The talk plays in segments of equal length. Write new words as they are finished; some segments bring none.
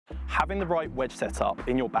Having the right wedge setup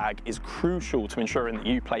in your bag is crucial to ensuring that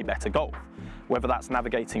you play better golf. Whether that's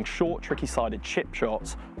navigating short, tricky-sided chip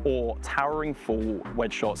shots or towering full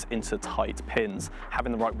wedge shots into tight pins,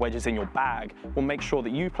 having the right wedges in your bag will make sure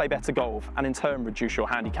that you play better golf and in turn reduce your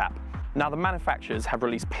handicap. Now, the manufacturers have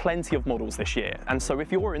released plenty of models this year, and so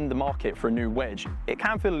if you're in the market for a new wedge, it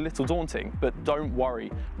can feel a little daunting, but don't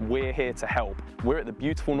worry, we're here to help. We're at the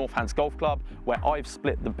beautiful Northants Golf Club, where I've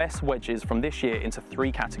split the best wedges from this year into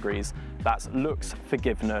 3 categories. That's looks,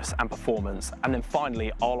 forgiveness, and performance. And then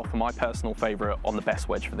finally, I'll offer my personal favourite on the best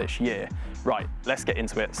wedge for this year. Right, let's get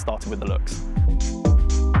into it, starting with the looks.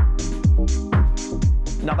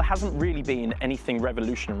 Now, there hasn't really been anything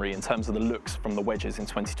revolutionary in terms of the looks from the wedges in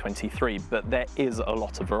 2023, but there is a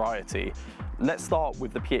lot of variety. Let's start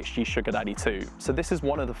with the PXG Sugar Daddy 2. So this is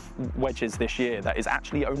one of the wedges this year that is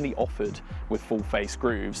actually only offered with full face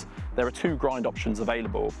grooves. There are 2 grind options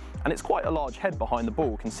available, and it's quite a large head behind the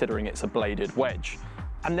ball considering it's a bladed wedge.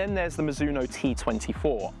 And then there's the Mizuno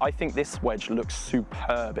T24. I think this wedge looks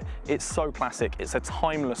superb. It's so classic. It's a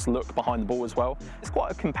timeless look behind the ball as well. It's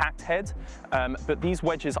quite a compact head, but these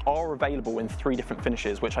wedges are available in 3 different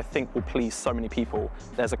finishes, which I think will please so many people.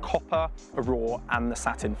 There's a copper, a raw, and the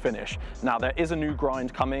satin finish. Now, there is a new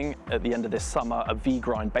grind coming at the end of this summer, a V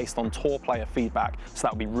grind based on tour player feedback, so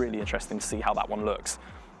that would be really interesting to see how that one looks.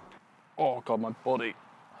 Oh God, my body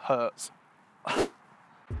hurts.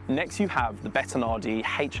 Next, you have the Bettinardi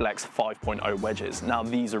HLX 5.0 wedges. Now,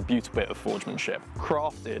 these are a beautiful bit of forgemanship,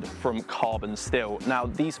 crafted from carbon steel. Now,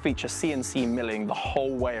 these feature CNC milling the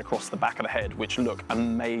whole way across the back of the head, which look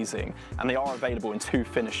amazing. And they are available in 2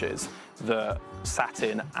 finishes, the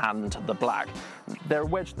satin and the black. They're a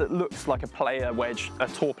wedge that looks like a player wedge, a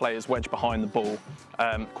tour player's wedge behind the ball.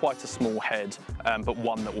 Quite a small head, but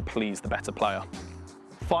one that will please the better player.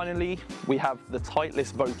 Finally, we have the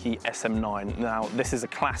Titleist Vokey SM9. Now, this is a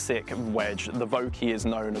classic wedge. The Vokey is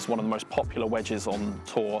known as one of the most popular wedges on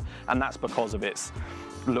tour, and that's because of its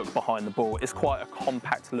look behind the ball. It's quite a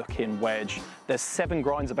compact looking wedge. There's 7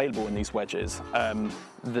 grinds available in these wedges.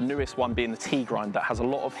 The newest one being the T grind that has a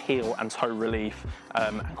lot of heel and toe relief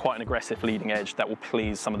and quite an aggressive leading edge that will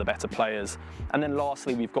please some of the better players. And then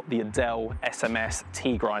lastly, we've got the Edel SMS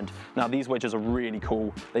T grind. Now, these wedges are really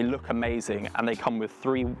cool. They look amazing, and they come with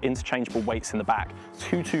 3 interchangeable weights in the back,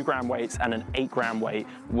 2 2-gram weights and an 8-gram weight,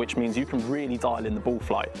 which means you can really dial in the ball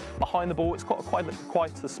flight. Behind the ball, it's got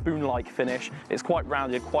quite a spoon-like finish. It's quite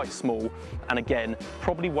rounded, quite small, and again,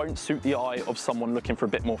 probably won't suit the eye of someone looking for a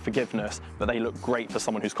bit more forgiveness, but they look great for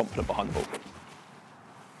someone who's confident behind the ball.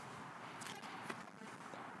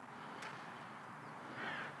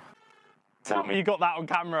 Tell me you got that on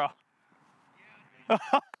camera.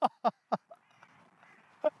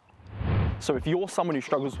 So if you're someone who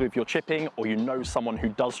struggles with your chipping, or you know someone who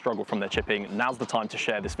does struggle from their chipping, now's the time to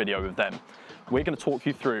share this video with them. We're going to talk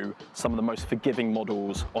you through some of the most forgiving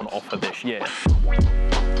models on offer this year.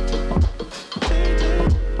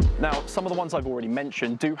 Now, some of the ones I've already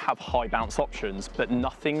mentioned do have high bounce options, but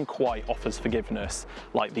nothing quite offers forgiveness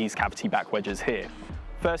like these cavity back wedges here.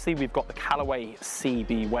 Firstly, we've got the Callaway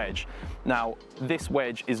CB wedge. Now, this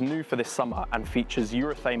wedge is new for this summer and features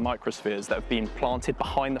urethane microspheres that have been planted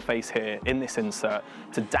behind the face here in this insert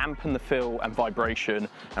to dampen the feel and vibration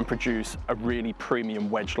and produce a really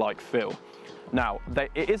premium wedge-like feel. Now,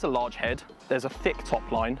 it is a large head, there's a thick top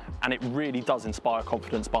line, and it really does inspire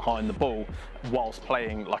confidence behind the ball whilst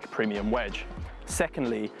playing like a premium wedge.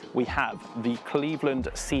 Secondly, we have the Cleveland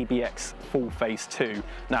CBX Full Face 2.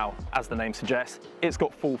 Now, as the name suggests, it's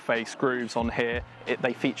got full face grooves on here.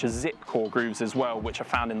 They feature Zipcore grooves as well, which are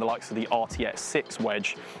found in the likes of the RTX 6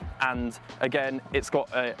 wedge. And again, it's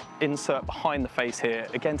got an insert behind the face here,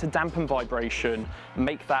 again to dampen vibration,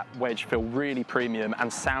 make that wedge feel really premium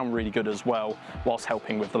and sound really good as well, whilst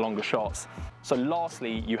helping with the longer shots. So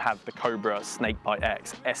lastly, you have the Cobra Snakebite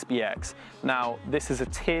X SBX. Now, this is a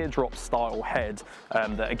teardrop style head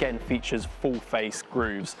that again features full face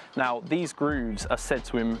grooves. Now, these grooves are said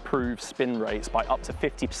to improve spin rates by up to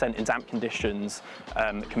 50% in damp conditions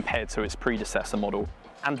compared to its predecessor model.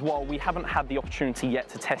 And while we haven't had the opportunity yet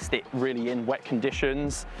to test it really in wet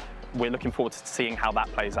conditions, we're looking forward to seeing how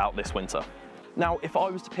that plays out this winter. Now, if I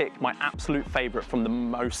was to pick my absolute favourite from the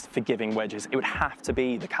most forgiving wedges, it would have to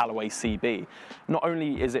be the Callaway CB. Not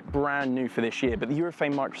only is it brand new for this year, but the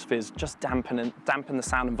urethane microspheres just dampen the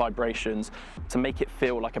sound and vibrations to make it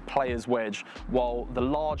feel like a player's wedge, while the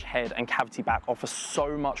large head and cavity back offer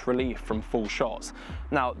so much relief from full shots.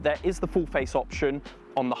 Now, there is the full face option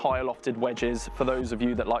on the higher lofted wedges for those of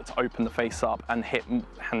you that like to open the face up and hit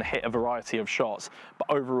a variety of shots, but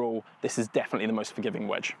overall, this is definitely the most forgiving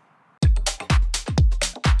wedge.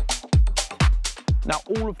 Now,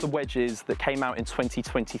 all of the wedges that came out in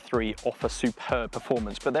 2023 offer superb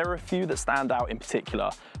performance, but there are a few that stand out in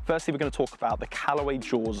particular. Firstly, we're going to talk about the Callaway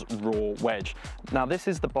Jaws Raw wedge. Now, this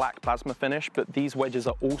is the black plasma finish, but these wedges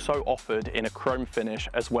are also offered in a chrome finish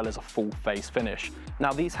as well as a full face finish.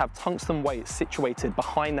 Now, these have tungsten weights situated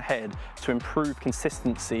behind the head to improve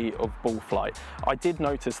consistency of ball flight. I did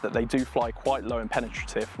notice that they do fly quite low and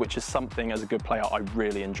penetrative, which is something as a good player I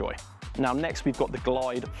really enjoy. Now next we've got the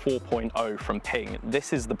Glide 4.0 from Ping.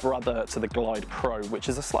 This is the brother to the Glide Pro, which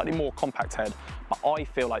is a slightly more compact head, but I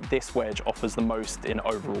feel like this wedge offers the most in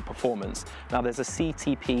overall performance. Now there's a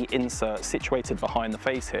CTP insert situated behind the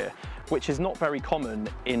face here, which is not very common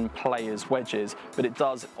in players' wedges, but it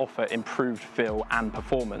does offer improved feel and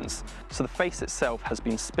performance. So the face itself has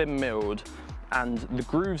been spin milled, and the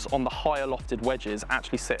grooves on the higher lofted wedges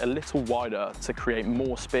actually sit a little wider to create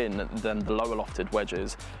more spin than the lower lofted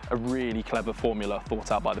wedges. A really clever formula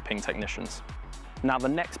thought out by the Ping technicians. Now the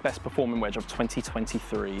next best performing wedge of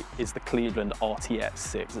 2023 is the Cleveland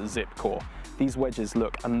RTX6 Zipcore. These wedges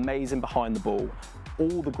look amazing behind the ball.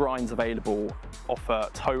 All the grinds available offer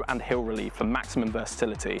toe and heel relief for maximum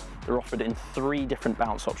versatility. They're offered in 3 different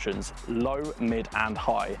bounce options: low, mid and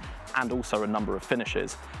high, and also a number of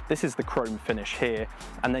finishes. This is the chrome finish here,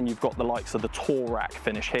 and then you've got the likes of the Torak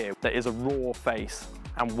finish here. There is a raw face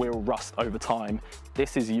and will rust over time.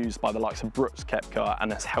 This is used by the likes of Brooks Koepka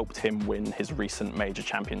and has helped him win his recent major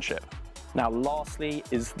championship. Now lastly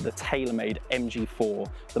is the TaylorMade MG4.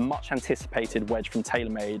 The much anticipated wedge from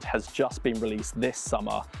TaylorMade has just been released this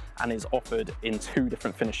summer and is offered in 2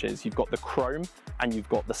 different finishes. You've got the chrome and you've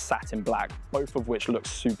got the satin black, both of which look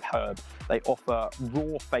superb. They offer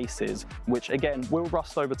raw faces, which again will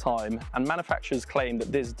rust over time, and manufacturers claim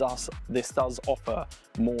that this does offer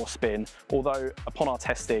more spin, although upon our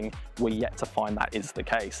testing we're yet to find that is the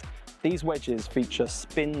case. These wedges feature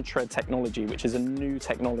spin tread technology, which is a new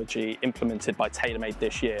technology implemented by TaylorMade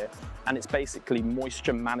this year, and it's basically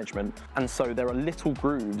moisture management. And so there are little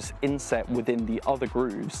grooves inset within the other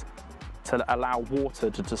grooves to allow water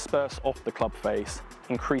to disperse off the club face,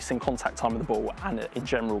 increasing contact time of the ball and in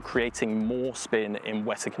general creating more spin in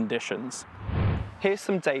wetter conditions. Here's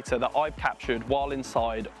some data that I've captured while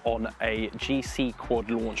inside on a GC quad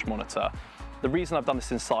launch monitor. The reason I've done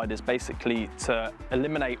this inside is basically to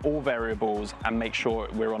eliminate all variables and make sure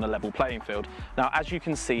we're on a level playing field. Now, as you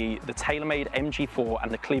can see, the TaylorMade MG4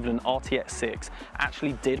 and the Cleveland RTX6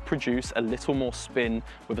 actually did produce a little more spin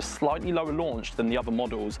with a slightly lower launch than the other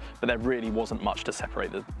models, but there really wasn't much to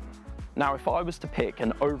separate them. Now, if I was to pick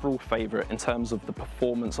an overall favourite in terms of the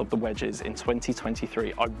performance of the wedges in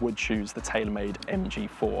 2023, I would choose the TaylorMade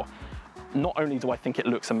MG4. Not only do I think it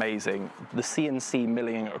looks amazing, the CNC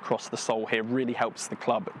milling across the sole here really helps the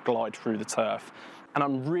club glide through the turf. And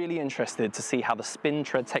I'm really interested to see how the spin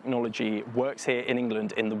tread technology works here in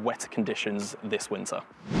England in the wetter conditions this winter.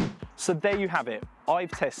 So there you have it. I've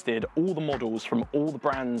tested all the models from all the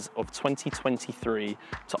brands of 2023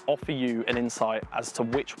 to offer you an insight as to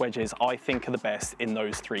which wedges I think are the best in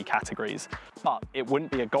those 3 categories. But it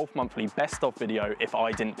wouldn't be a Golf Monthly best of video if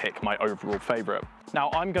I didn't pick my overall favourite. Now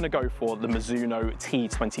I'm going to go for the Mizuno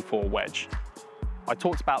T24 wedge. I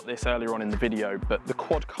talked about this earlier on in the video, but the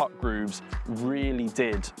quad cut grooves really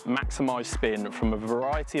did maximise spin from a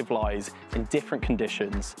variety of lies in different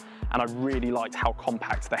conditions, and I really liked how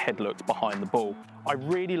compact the head looked behind the ball. I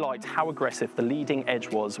really liked how aggressive the leading edge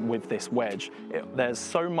was with this wedge. There's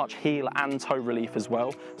so much heel and toe relief as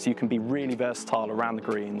well, so you can be really versatile around the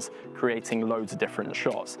greens, creating loads of different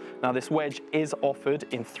shots. Now this wedge is offered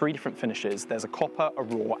in 3 different finishes. There's a copper, a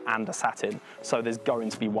raw and a satin, so there's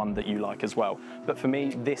going to be one that you like as well. But for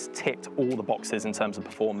me, this ticked all the boxes in terms of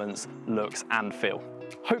performance, looks and feel.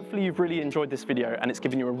 Hopefully you've really enjoyed this video and it's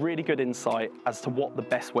given you a really good insight as to what the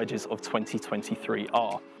best wedges of 2023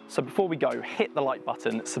 are. So before we go, hit the like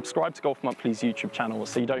button, subscribe to Golf Monthly's YouTube channel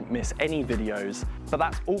so you don't miss any videos. But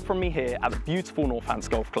that's all from me here at the beautiful Northants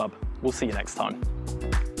Golf Club. We'll see you next time.